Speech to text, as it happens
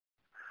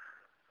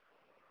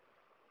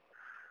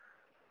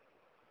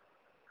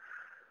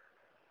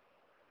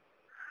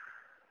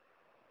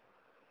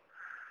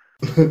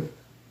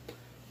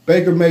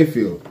Baker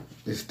Mayfield.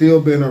 It's still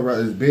been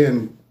around. It's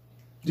been,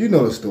 you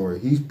know the story.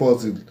 He's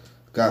supposed to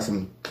got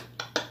some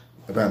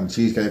about the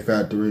Cheesecake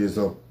Factory and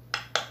so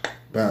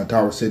about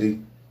Tower City,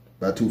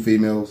 about 2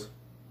 females.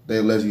 They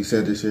allegedly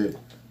said this shit.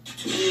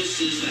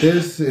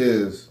 This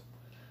is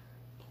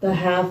the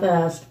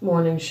half-assed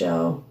morning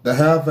show. The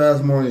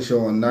half-assed morning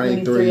show on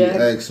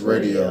 93X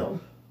Radio.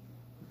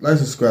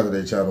 Let's subscribe to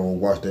their channel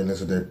and watch their and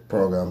listen to their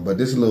program. But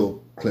this is a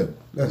little clip.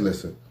 Let's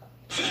listen.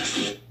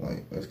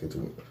 Wait, let's get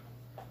to it.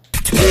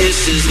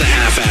 This is the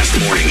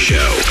Half-Assed Morning Show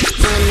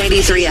on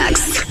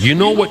 93X. You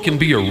know what can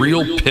be a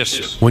real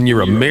pisser? When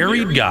you're a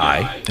married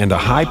guy and a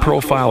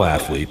high-profile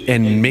athlete,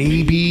 and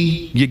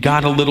maybe you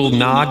got a little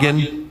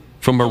noggin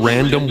from a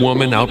random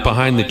woman out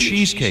behind the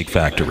Cheesecake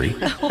Factory,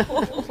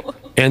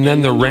 and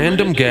then the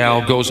random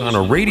gal goes on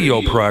a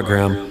radio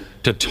program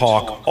to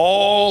talk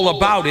all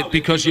about it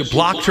because you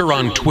blocked her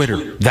on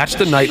Twitter. That's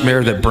the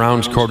nightmare that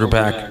Browns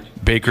quarterback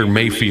Baker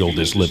Mayfield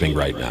is living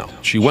right now.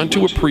 She went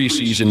to a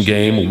preseason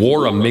game,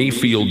 wore a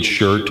Mayfield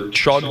shirt,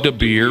 chugged a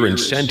beer, and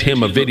sent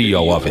him a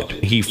video of it.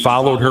 He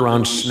followed her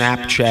on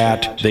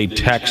Snapchat, they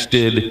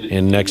texted,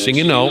 and next thing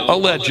you know,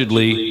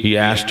 allegedly, he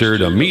asked her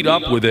to meet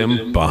up with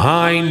him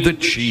behind the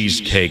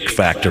Cheesecake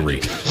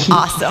Factory.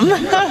 Awesome.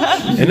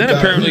 And then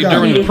apparently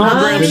during the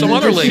program, some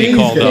other lady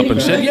called up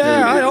and said,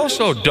 yeah, I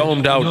also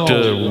domed out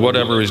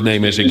whatever his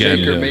name is again.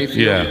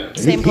 Yeah.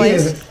 Same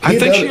place? I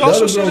think she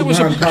also said it was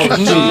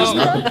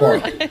a...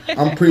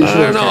 I'm pretty sure.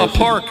 I don't know, a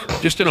park.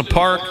 Just in a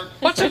park.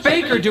 What's a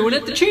baker doing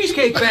at the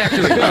Cheesecake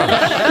Factory?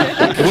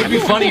 It would be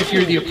funny if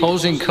you're the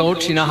opposing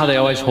coach. You know how they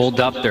always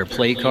hold up their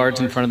play cards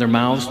in front of their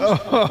mouths?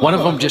 One of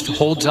them just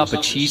holds up a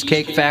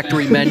Cheesecake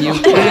Factory menu.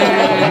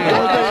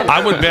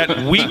 I would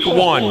bet week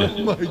 1,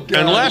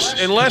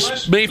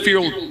 unless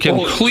Mayfield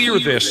can clear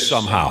this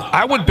somehow,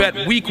 I would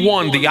bet week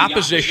 1 the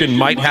opposition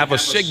might have a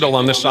signal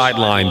on the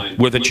sideline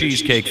with a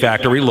Cheesecake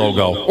Factory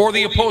logo, or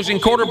the opposing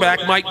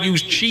quarterback might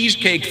use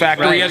Cheesecake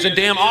Factory as a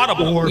damn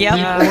audible. Or people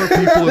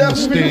in the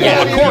stands.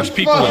 Yeah, of course,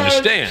 people in the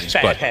stands,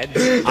 but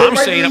I'm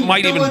saying it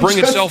might even bring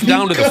itself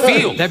down to the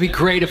field. That'd be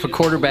great if a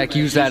quarterback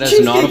used that as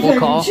an audible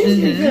call.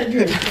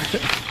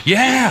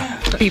 Yeah.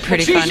 Be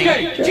pretty funny.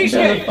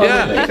 Cheesecake!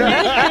 Yeah.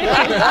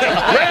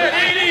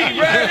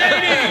 Red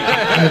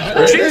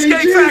 80!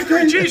 Cheesecake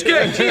Factory!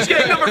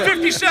 Cheesecake number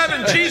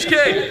 57!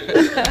 Cheesecake!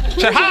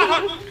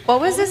 What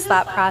was his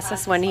thought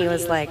process when he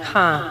was like,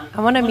 I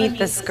want to meet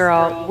this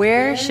girl.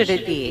 Where should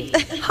it be?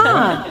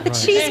 The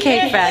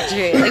Cheesecake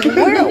Factory. Like,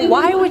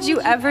 why would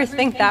you ever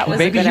think that was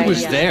a good idea? Maybe he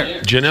was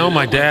there. Janelle,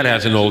 my dad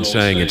has an old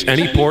saying, it's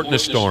any port in a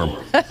storm.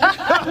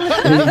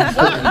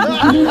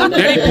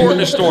 Any port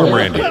in a storm,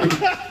 Randy.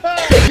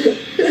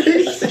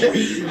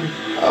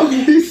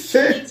 He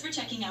said. Thanks for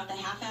checking out the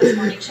Half-Assed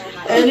Morning Show.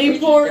 Any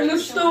port in a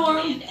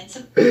storm.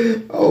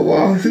 Oh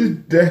wow, his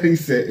daddy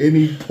said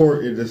any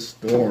port in the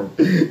storm,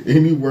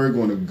 anywhere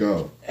gonna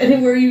go.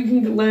 Anywhere you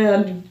can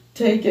land,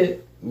 take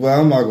it. Well,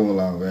 I'm not gonna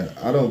lie, man.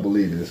 I don't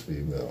believe this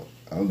female.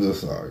 I'm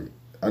just sorry.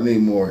 I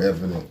need more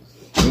evidence.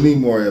 We need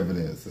more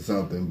evidence or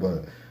something.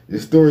 But your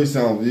story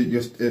sounds.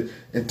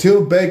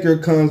 Until Baker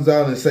comes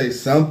out and say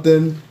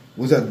something,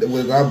 which I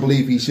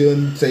believe he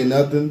shouldn't say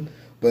nothing.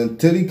 But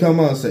until he come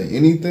out and say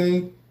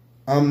anything,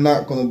 I'm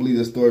not gonna believe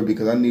the story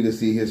because I need to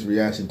see his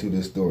reaction to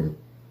this story.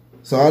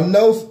 So I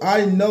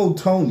know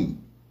Tony,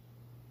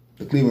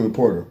 the Cleveland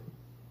reporter,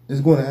 is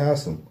going to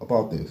ask him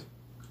about this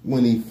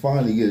when he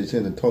finally gets a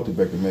chance to talk to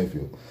Baker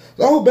Mayfield.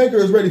 So I hope Baker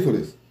is ready for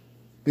this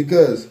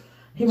because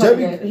he's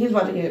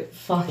about to get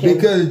fucking.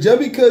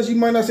 Because you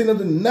might not say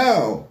nothing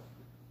now.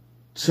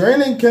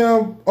 Training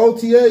camp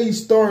OTA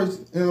starts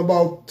in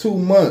about 2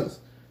 months.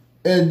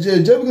 And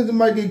just because it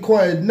might get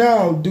quiet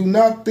now, do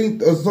not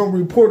think some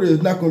reporter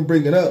is not going to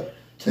bring it up.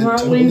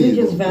 Tomorrow, what do you think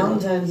his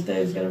Valentine's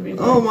Day is going to be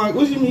like? Oh my,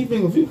 what do you mean?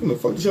 If you can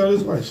fuck the shit out of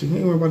his wife, she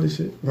ain't worried about this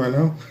shit right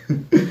now.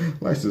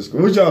 Likes this.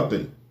 What y'all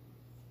think?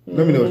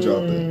 Let me know what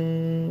y'all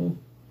think.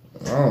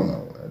 I don't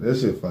know.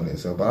 This shit funny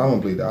as hell, but I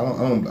don't believe that. I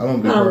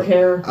don't believe her.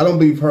 Care. I don't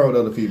believe her with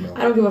other female.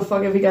 I don't give a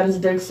fuck if he got his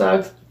dick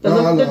sucked. It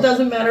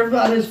doesn't matter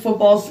about his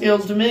football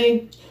skills to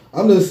me.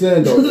 I'm just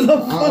saying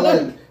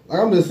though.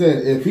 I'm just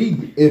saying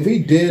if he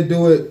did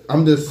do it,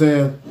 I'm just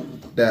saying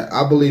that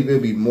I believe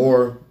it'd be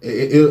more.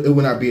 It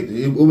would not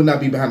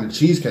be behind the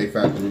Cheesecake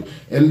Factory.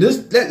 And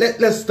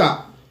let's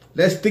stop.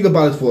 Let's think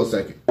about this for a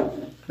second.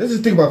 Let's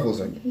just think about it for a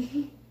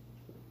second.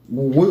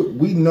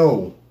 We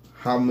know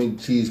how many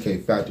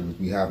Cheesecake Factories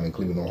we have in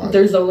Cleveland, Ohio.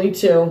 There's only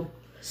 2.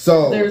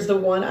 So there's the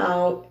one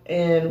out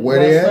in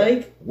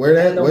Westlake. Where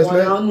they at? And the one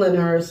out in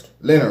Lyndhurst.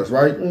 Lyndhurst,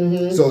 right?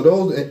 Mm-hmm. So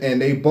those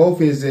and they both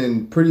is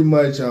in pretty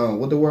much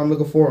what the word I'm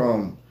looking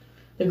for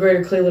the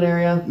greater Cleveland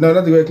area. No,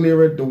 not the greater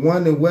Cleveland area. The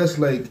one in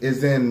Westlake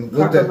is in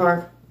Crocker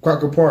Park.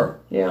 Crocker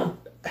Park. Yeah.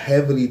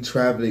 Heavily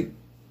trafficked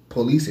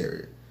police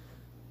area.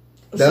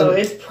 So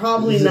it's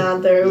probably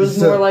not there. It was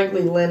more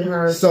likely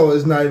Lyndhurst. So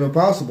it's not even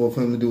possible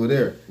for him to do it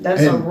there.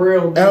 That's a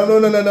real.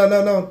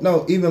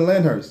 No. Even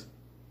Lyndhurst.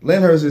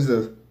 Lyndhurst is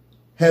a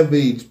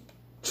heavily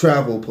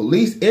traveled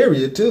police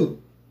area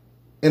too.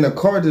 And a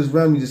car just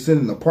randomly just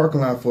sitting in the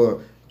parking lot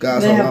for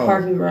God, They so have long.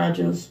 parking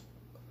garages.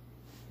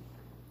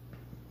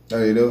 Oh,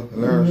 they do?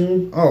 In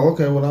Lyndhurst? Oh,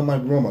 okay. Well, I might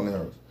be wrong about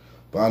Lyndhurst.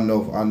 But I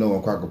know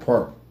in Crocker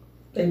Park.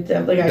 They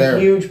definitely got There.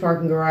 huge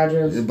parking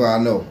garages. But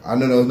I know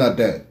it's not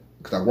that.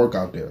 Because I work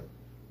out there.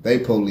 They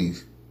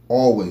police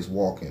always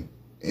walking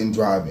and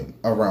driving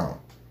around.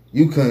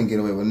 You couldn't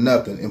get away with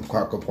nothing in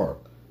Crocker Park.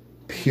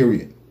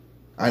 Period.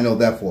 I know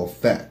that for a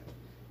fact.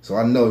 So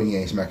I know he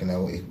ain't smacking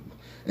that way.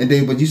 And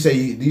then, but you say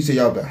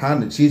y'all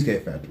behind the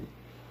Cheesecake Factory.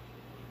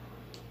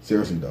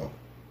 Seriously though.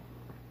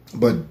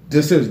 But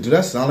just seriously, do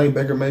that sound like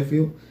Baker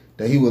Mayfield?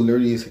 That he would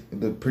literally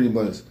pretty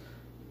much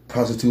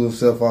prostitute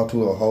himself out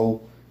to a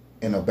hole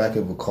in the back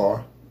of a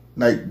car?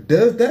 Like,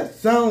 does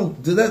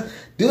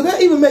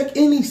that even make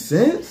any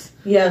sense?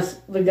 Yes,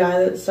 the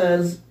guy that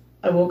says,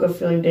 I woke up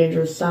feeling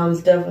dangerous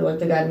sounds definitely like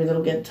the guy to me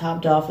that'll get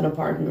topped off in a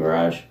parking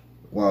garage.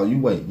 Wow,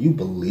 you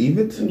believe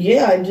it?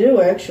 Yeah, I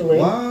do, actually.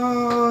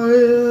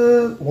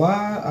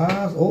 Why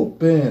eyes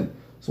open?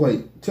 So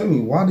wait, tell me,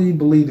 why do you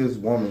believe this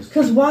woman's...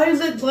 Because why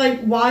is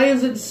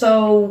it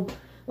so,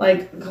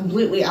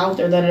 completely out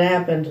there that it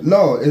happened?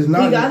 No, it's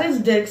not... He got his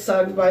dick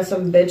sucked by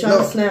some bitch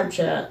on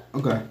Snapchat.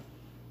 Okay.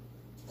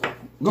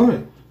 Go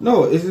ahead.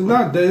 No, it's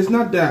not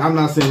that. I'm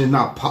not saying it's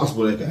not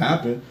possible that it could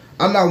happen.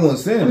 I'm not one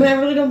saying I mean, I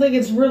really don't think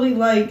it's really,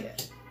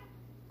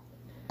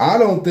 I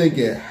don't think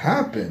it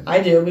happened.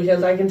 I do,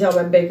 because I can tell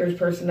by Baker's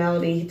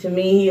personality. To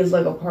me, he is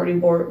like a party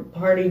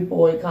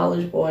boy,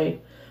 college boy,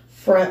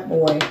 frat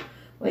boy.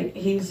 Like,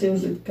 he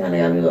seems to kind of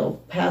have a little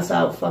pass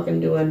out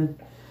fucking doing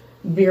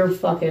beer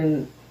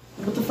fucking...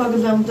 What the fuck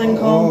is that thing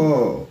called?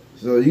 Oh,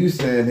 so you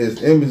saying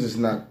his image is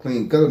not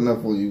clean cut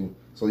enough for you,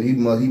 so he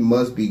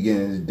must be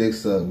getting his dick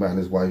sucked behind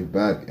his wife's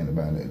back and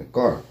in the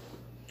car.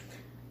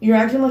 You're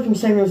acting like I'm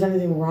saying there's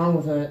anything wrong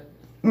with it.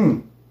 I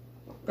mean,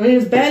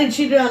 it's bad he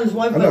cheated on his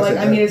wife, but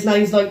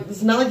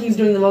it's not like he's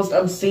doing the most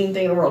obscene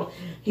thing in the world.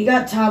 He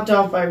got topped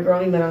off by a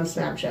grown man on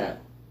Snapchat.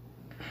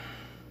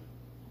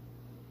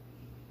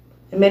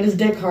 It made his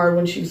dick hard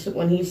when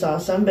he saw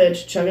some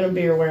bitch chugging a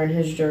beer wearing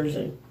his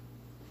jersey.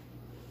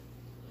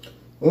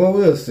 Well,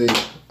 we'll see.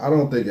 I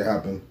don't think it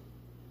happened.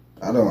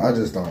 I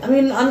just don't. I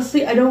mean,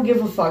 honestly, I don't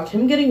give a fuck.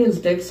 Him getting his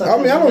dick sucked. I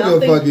mean, I don't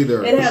give a fuck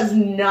either. It has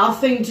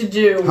nothing to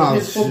do with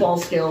his football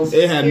skills.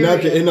 It had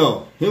nothing.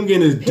 No, him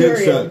getting his dick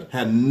sucked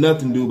had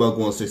nothing to do about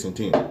going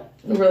 6-10.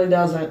 It really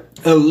doesn't.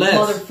 Unless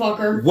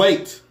motherfucker.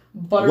 Wait.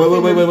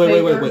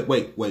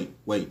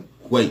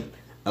 Wait.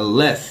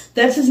 Unless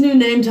that's his new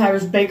name,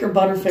 Tyrus Baker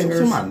Butterfingers.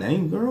 That's my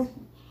name, girl.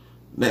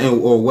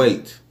 Or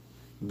wait,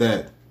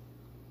 that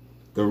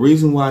the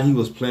reason why he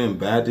was playing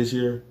bad this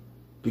year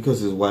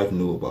because his wife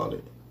knew about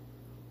it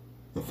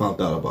and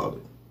found out about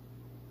it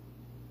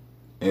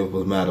and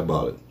was mad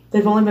about it.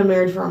 They've only been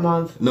married for a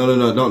month. No.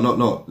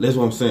 That's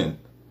what I'm saying.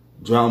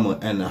 Drama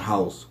in the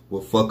house will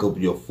fuck up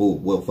your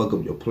food. Will fuck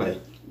up your play.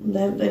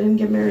 They didn't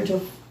get married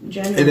till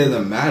January. It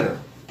doesn't matter.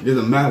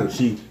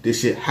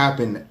 This shit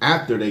happened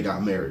after they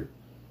got married.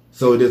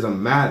 So it doesn't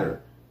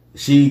matter.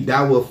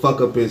 That will fuck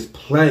up his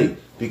play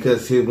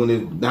because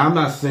now I'm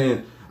not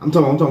saying I'm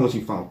talking when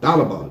she found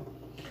out about it.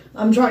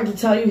 I'm trying to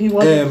tell you he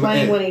wasn't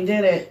playing when he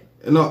did it.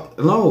 No,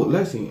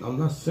 Lexi, I'm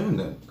not saying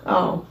that.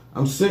 Oh.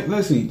 I'm saying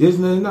Lexi, it's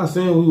not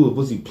saying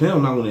was he playing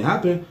or not when it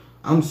happened.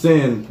 I'm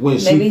saying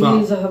when maybe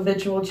he's a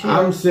habitual cheater.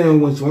 I'm saying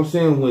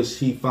when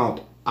she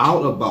found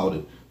out about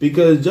it.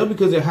 Because just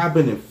because it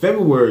happened in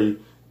February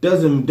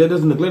doesn't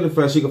neglect the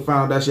fact she could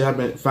found out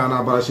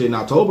about that shit in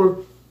October.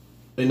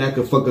 And that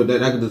could just fuck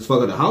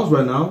up the house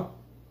right now.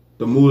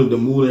 The mood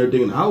and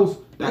everything in the house.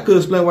 That could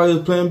explain why he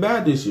was playing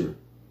bad this year.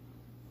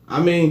 I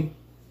mean,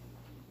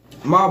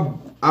 my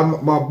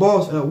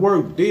boss at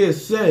work did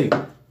say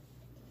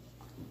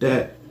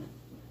that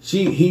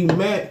he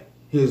met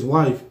his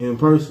wife in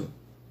person.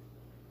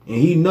 And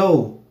he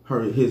know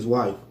his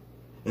wife.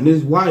 And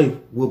his wife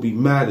will be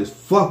mad as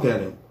fuck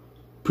at him.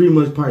 Pretty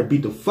much probably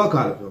beat the fuck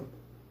out of him.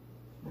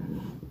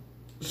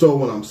 So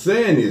what I'm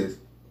saying is,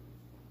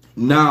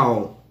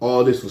 now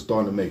all this was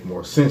starting to make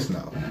more sense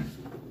now.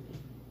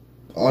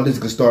 All this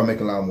could start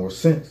making a lot more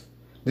sense.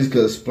 This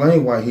could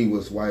explain why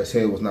his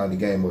head was not in the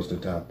game most of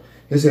the time.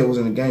 His head was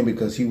in the game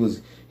because he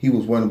was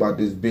worrying about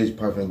this bitch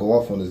probably gonna go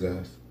off on his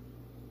ass.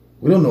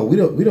 We don't know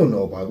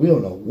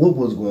what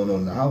was going on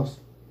in the house.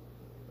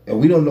 And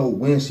we don't know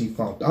when she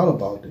found out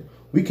about it.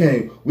 We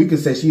could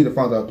say she either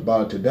found out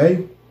about it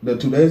today, 2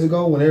 days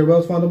ago when everybody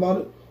else found out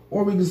about it,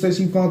 or we could say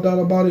she found out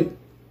about it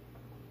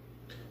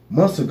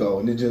months ago,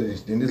 and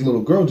this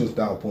little girl just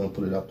downpour and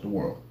put it out to the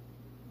world.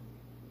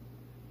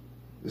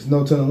 There's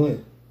no telling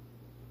when.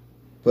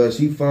 But if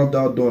she found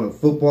out during the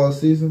football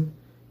season,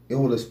 it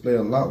would explain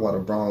a lot why the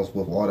Browns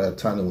with all that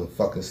time went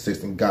fucking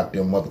 6 and got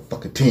them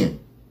motherfucking 10.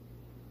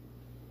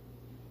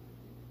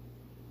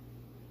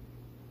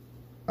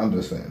 I'm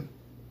just saying.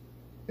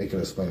 It could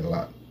explain a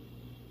lot.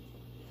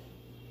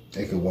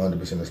 It could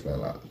 100% explain a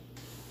lot.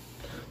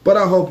 But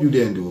I hope you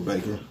didn't do it,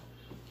 Baker.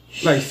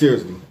 Like,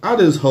 seriously. I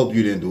just hope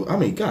you didn't do it. I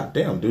mean,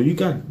 goddamn, dude. You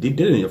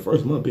did it in your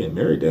first month being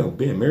married. Damn,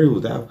 being married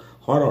was that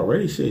hard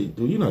already. Shit,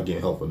 dude, you're not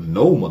getting help for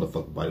no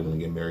motherfucking body when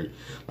you get married.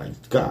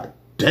 Like,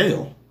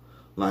 goddamn.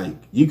 Like,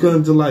 you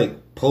couldn't just,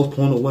 like,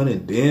 postpone the wedding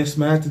and then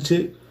smash the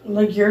chick?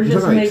 Like, you're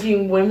just Like,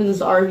 making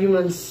women's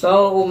arguments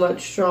so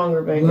much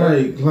stronger,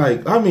 Baker. Dude,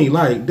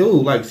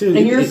 like, seriously.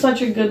 And you're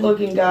such a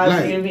good-looking guy,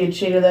 like, for you to be a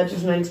cheater, that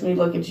just makes me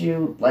look at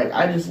you, like,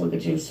 I just look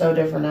at you so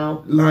different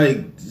now.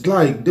 Like,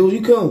 dude,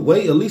 you couldn't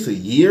wait at least a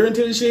year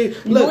into the shit?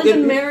 You've only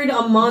been married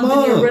a month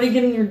and you're already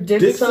getting your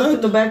dick sucked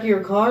in the back of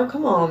your car?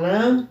 Come on,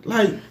 man.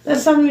 Like,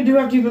 that's something you do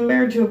after you've been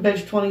married to a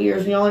bitch 20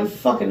 years and y'all ain't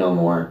fucking no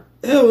more.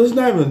 Hell, it's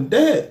not even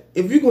that.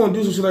 If you're gonna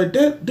do some shit like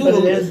that, do but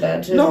it. It is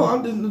that, too.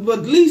 No, but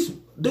at least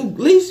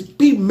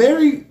be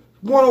married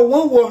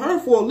one-on-one with her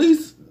for at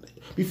least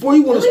before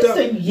you want to step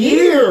a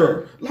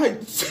year.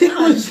 Like,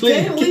 seriously,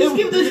 at least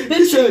give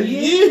this bitch a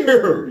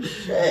year.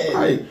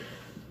 Shit.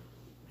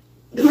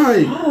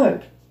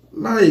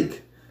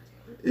 Like,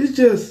 it's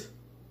just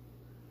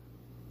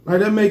like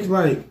that makes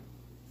like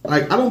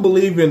I don't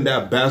believe in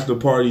that bachelor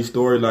party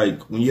story.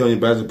 Like, when you're on your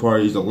bachelor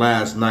party, it's the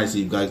last night, so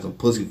you guys some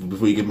pussy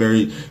before you get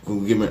married.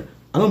 When we get married,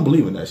 I don't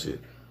believe in that shit,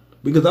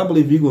 because I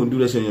believe if you're gonna do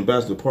that shit in your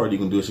bachelor party, you're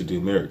gonna do that shit to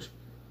your marriage.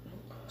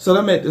 So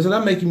that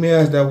make me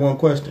ask that one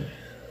question: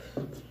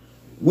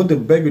 what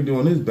did Baker do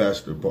on his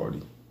bachelor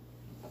party?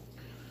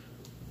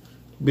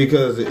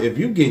 Because if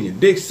you getting your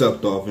dick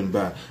sucked off in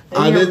back,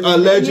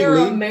 allegedly, you're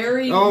a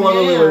married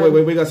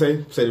wait, we gotta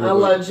say it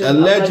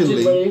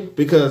allegedly,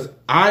 because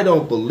I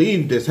don't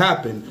believe this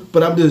happened,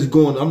 but I'm just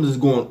going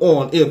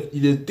on if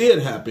this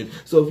did happen.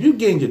 So if you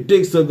getting your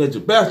dick sucked at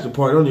your bachelor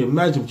party, I don't even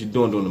imagine what you're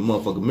doing during the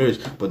motherfucking marriage.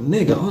 But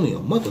nigga, only a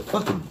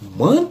motherfucking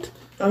month?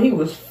 Oh, he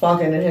was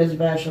fucking at his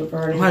bachelor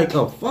party. Like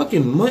a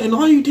fucking month, and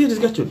all you did is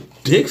got your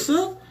dick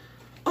sucked?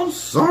 I'm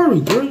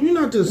sorry, girl. You're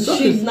not just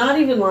sucking. She's not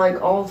even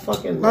like all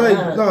fucking like,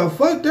 mad. no,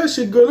 fuck that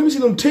shit, girl. Let me see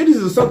them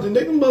titties or something.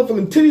 Take them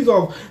motherfucking titties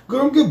off.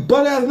 Girl, get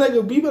butt ass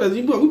nigga. We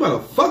better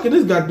fuck in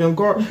this goddamn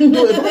car. Dude,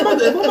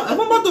 if I'm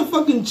about to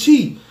fucking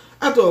cheat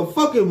after a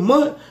fucking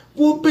month,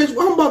 well, bitch,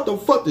 I'm about to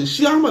fuck this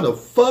shit. I'm about to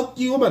fuck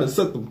you. I'm about to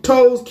suck them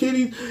toes,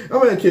 kitties. I'm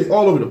about to kiss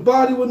all over the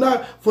body,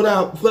 whatnot. For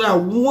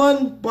that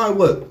one, by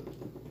what?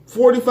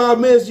 45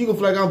 minutes, you gonna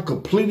feel like I'm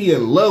completely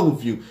in love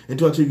with you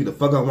until I tell you get the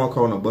fuck out of my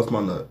car and I bust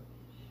my nut.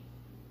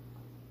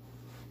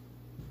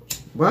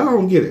 But I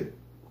don't get it.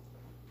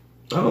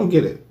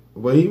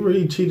 But he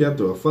really cheated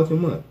after a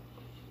fucking month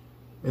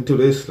into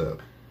this stuff.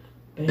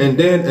 And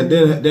then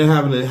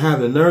having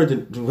the nerve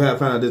to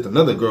find out there's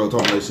another girl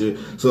talking that shit.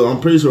 So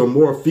I'm pretty sure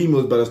more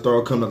females better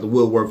start coming out the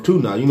woodwork too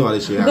now. You know how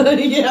this shit happens.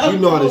 Yeah. You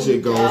know how this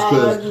shit goes.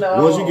 Because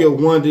once you get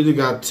one, then you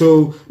got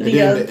two. And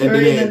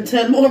then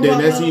 10 more.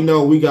 Then that's you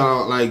know we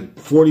got like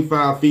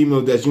 45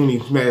 females that you only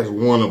smash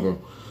one of them.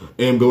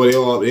 And but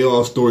they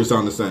all stories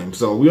sound the same.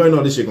 So we already know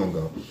how this shit gonna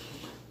go.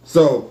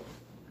 So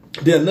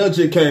then another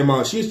chick came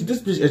out. This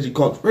bitch actually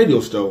called the radio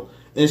show,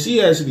 and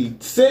she actually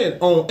said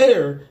on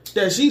air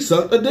that she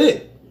sucked a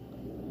dick.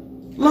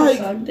 Like,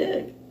 sucked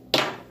dick.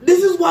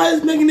 This is why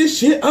it's making this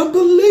shit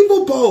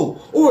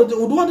unbelievable. Or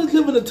do I just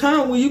live in a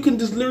town where you can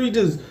just literally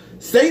just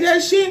say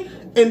that shit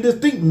and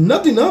just think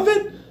nothing of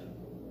it?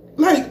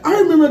 Like, I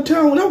remember a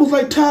time when that was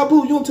like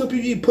taboo. You don't tell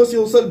people you eat pussy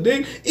or suck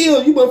dick.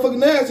 Ew, you motherfucking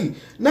nasty.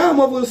 Now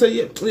motherfuckers say,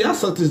 yeah, I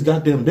suck this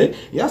goddamn dick.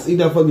 Yeah, I see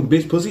that fucking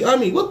bitch pussy. I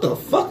mean, what the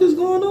fuck is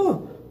going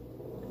on?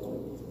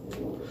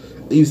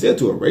 You said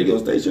to a radio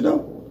station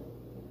though?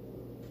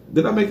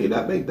 Did I make it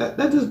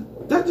that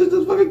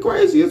just fucking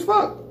crazy as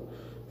fuck.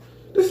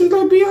 This is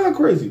like beyond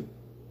crazy.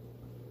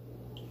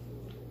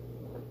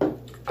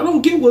 I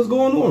don't get what's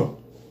going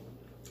on.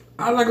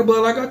 But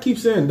like I keep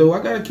saying though,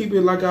 I gotta keep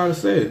it like I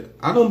said.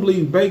 I don't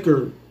believe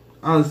Baker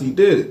honestly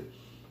did it.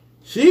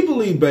 She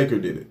believed Baker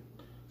did it.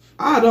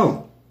 I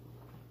don't.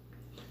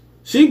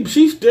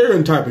 She's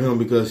stereotyping him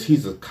because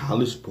he's a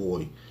college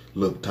boy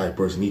look type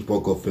person. He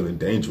woke up feeling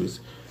dangerous.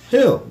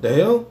 The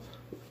hell?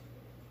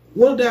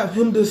 What about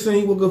him just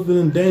saying he woke up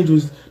feeling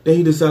dangerous that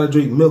he decided to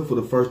drink milk for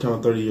the first time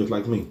in 30 years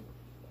like me?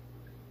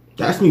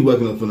 That's me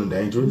waking up feeling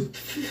dangerous.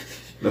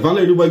 If I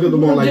let you wake up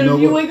tomorrow like no.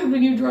 If you wake up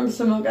and you drunk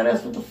some milk, I'd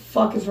ask what the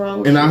fuck is wrong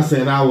with you.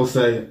 And I will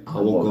say,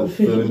 I woke up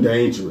feeling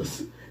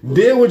dangerous.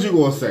 Then what you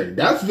gonna say?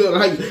 That's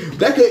like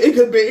it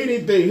could be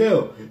anything.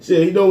 Hell,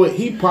 shit, you know what?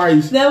 He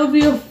probably that would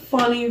be a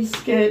funny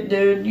skit,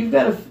 dude. You've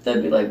got to.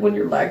 That'd be like when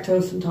you're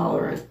lactose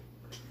intolerant.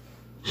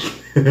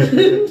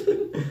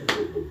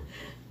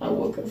 I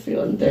woke up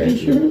feeling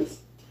dangerous.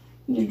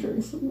 You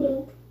drink some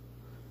milk.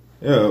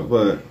 Yeah,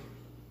 but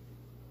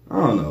I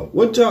don't know.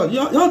 What y'all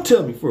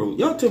tell me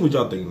y'all tell me what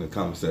y'all think in the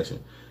comment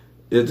section.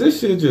 Is this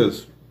shit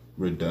just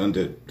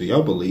redundant? Do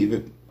y'all believe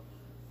it?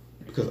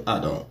 Because I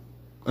don't.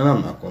 And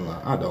I'm not gonna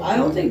lie, I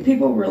don't think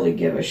people really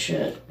give a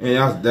shit.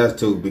 And that's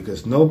too,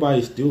 because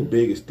nobody's still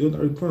big, it's still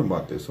not reporting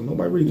about this, so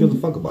nobody really gives a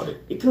fuck about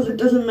it. Because it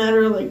doesn't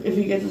matter like if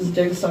he gets his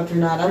dick sucked or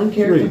not. I don't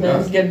care really if the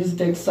man's getting his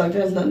dick sucked.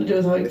 It has nothing to do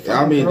with how he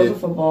fucking throws a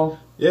football.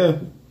 Yeah.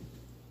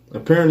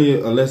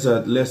 Apparently, unless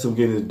him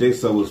getting his dick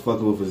sucked was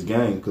fucking with his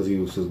gang, because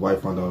his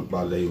wife found out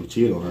about it, he was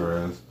cheating on her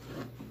ass.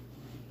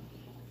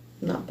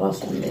 Not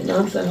busting me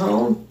nuts at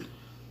home.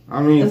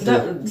 I mean,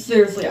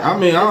 seriously? I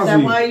mean, honestly, is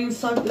that why you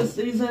sucked this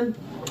season?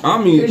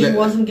 I mean, because you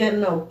wasn't getting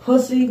no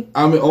pussy.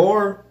 I mean,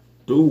 or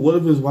dude, what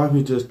if his wife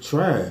is just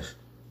trash?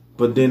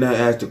 But then I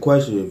asked the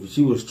question, if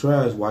she was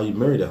trash, why you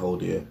married that whole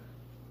day?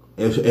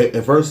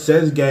 If her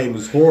sex game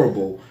is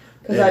horrible,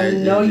 because I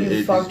know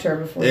you fucked her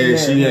before you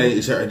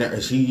married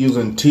her. She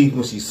using teeth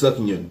when she's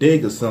sucking your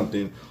dick or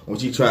something, when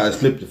she tries to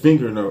slip the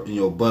finger in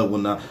your butt.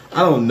 Whatnot.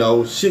 I don't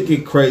know. Shit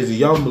get crazy.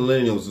 Y'all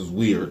millennials is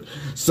weird.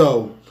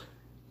 So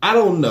I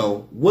don't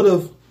know. What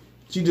if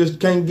she just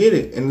can't get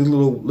it, and this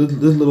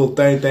little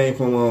thing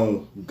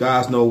from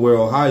God's Nowhere,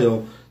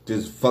 Ohio,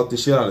 just fucked the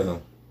shit out of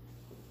him.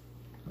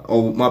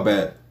 Oh my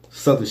bad,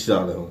 sucked the shit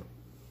out of him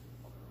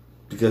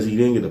because he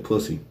didn't get the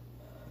pussy.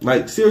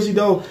 Like seriously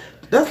though,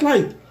 that's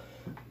like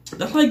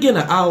getting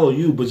an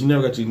IOU, but you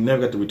never got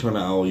to return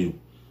an IOU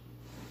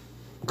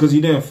because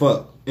you didn't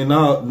fuck. And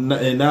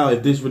now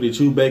if this really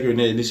true, Baker, and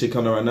this shit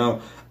coming right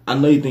now, I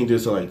know you think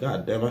this like,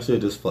 God damn, I should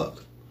have just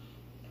fucked.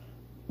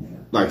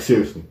 Like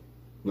seriously,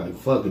 like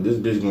fuck it, this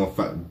bitch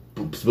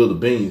gonna spill the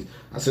beans.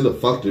 I should have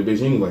fucked her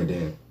bitch anyway,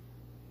 damn.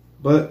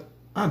 But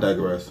I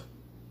digress.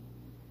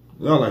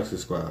 Y'all like,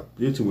 subscribe.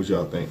 YouTube, what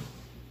y'all think?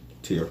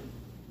 Tier.